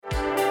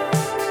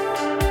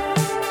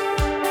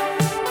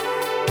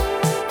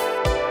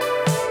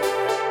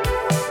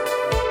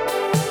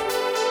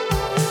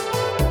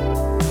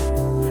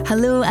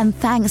Hello and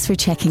thanks for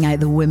checking out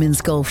the Women's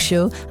Golf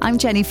Show. I'm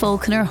Jenny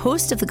Falconer,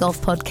 host of the golf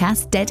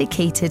podcast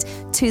dedicated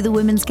to the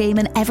women's game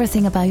and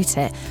everything about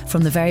it,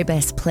 from the very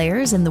best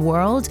players in the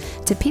world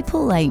to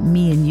people like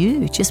me and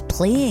you just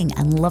playing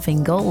and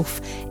loving golf.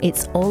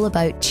 It's all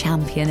about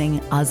championing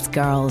us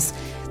girls.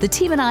 The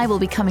team and I will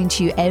be coming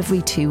to you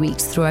every 2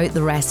 weeks throughout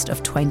the rest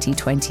of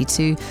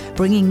 2022,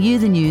 bringing you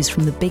the news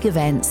from the big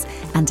events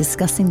and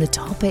discussing the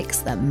topics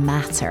that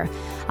matter.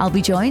 I'll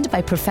be joined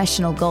by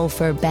professional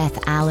golfer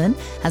Beth Allen,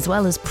 as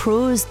well as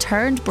pros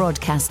turned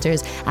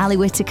broadcasters Ali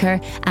Whitaker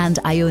and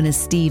Iona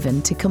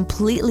Stephen, to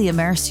completely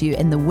immerse you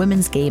in the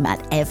women's game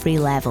at every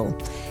level.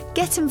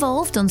 Get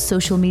involved on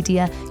social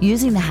media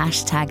using the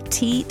hashtag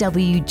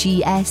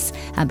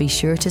TWGS and be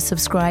sure to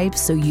subscribe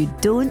so you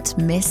don't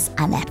miss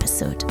an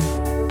episode.